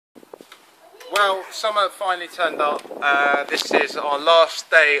Well, summer finally turned up. This is our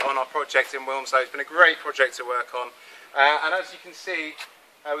last day on our project in Wilmslow. It's been a great project to work on. And as you can see,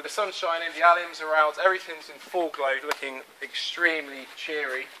 with the sun shining, the alliums are out, everything's in full glow, looking extremely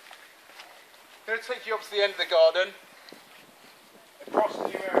cheery. I'm going to take you up to the end of the garden, across the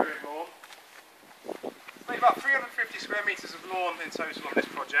new area of lawn. There's about 350 square metres of lawn in total on this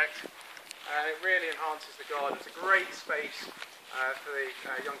project. It really enhances the garden. It's a great space for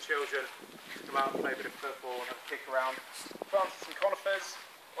the young children to come out and play a bit of football and kick around. Planted some conifers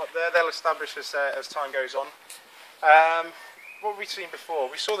up there, they'll establish as time goes on. What have we seen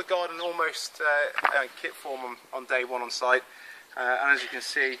before? We saw the garden almost kit form on day one on site, and as you can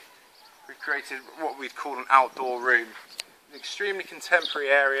see, we've created what we'd call an outdoor room. An extremely contemporary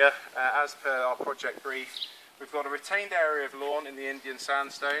area, as per our project brief. We've got a retained area of lawn in the Indian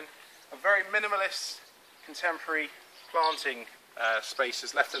sandstone, a very minimalist contemporary planting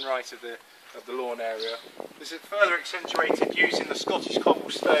spaces left and right of the lawn area. This is further accentuated using the Scottish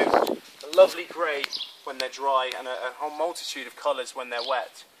cobblestone, a lovely grey when they're dry and a whole multitude of colours when they're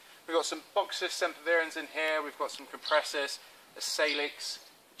wet. We've got some Boxus sempervirens in here, we've got some compressors, a salix,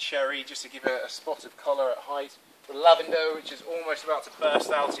 cherry just to give a spot of colour at height, the lavender which is almost about to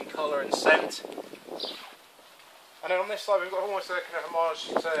burst out in colour and scent. And then on this side we've got almost a kind of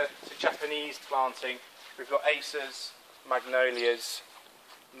homage to Japanese planting. We've got acers, magnolias,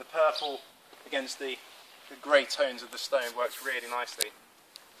 and the purple against the grey tones of the stone works really nicely.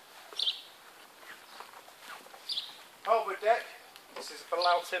 Hardwood deck, this is a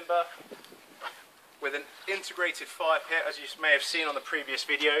Bilal timber with an integrated fire pit, as you may have seen on the previous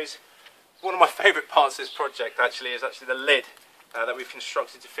videos. One of my favourite parts of this project is actually the lid that we've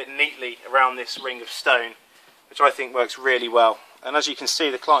constructed to fit neatly around this ring of stone, which I think works really well. And as you can see,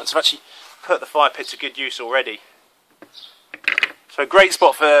 the clients have actually put the fire pit to good use already. So a great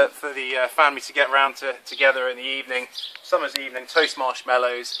spot for the family to get around together in the evening, summer's evening, toast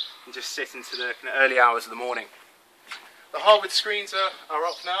marshmallows and just sit into the kind of early hours of the morning. The hardwood screens are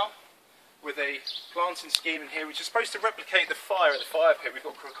up now with a planting scheme in here which is supposed to replicate the fire at the fire pit. We've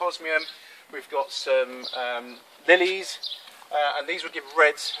got crocosmium, we've got some lilies, and these will give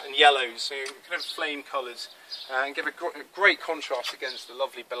reds and yellows, so kind of flame colours, and give a great contrast against the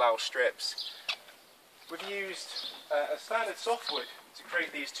lovely Bilal strips. We've used a standard softwood to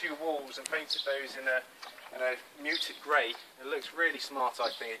create these two walls and painted those in a muted grey. It looks really smart, I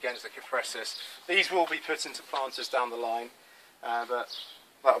think, against the compressors. These will be put into planters down the line, but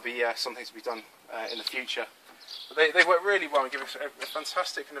that'll be something to be done in the future. But they work really well and give us a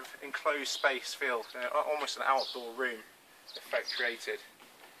fantastic kind of enclosed space feel, almost an outdoor room effect created.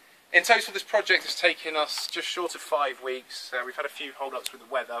 In total, this project has taken us just short of 5 weeks. We've had a few hold-ups with the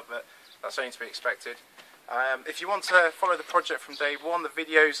weather, but that's only to be expected. If you want to follow the project from day one, the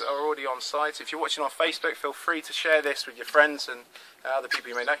videos are already on site. If you're watching on Facebook, feel free to share this with your friends and other people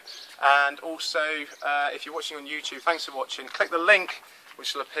you may know. And also, if you're watching on YouTube, thanks for watching. Click the link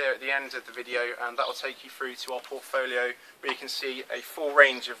which will appear at the end of the video, and that will take you through to our portfolio where you can see a full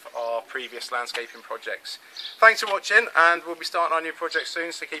range of our previous landscaping projects. Thanks for watching, and we'll be starting our new project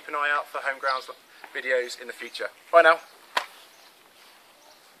soon, so keep an eye out for home grounds videos in the future. Bye now.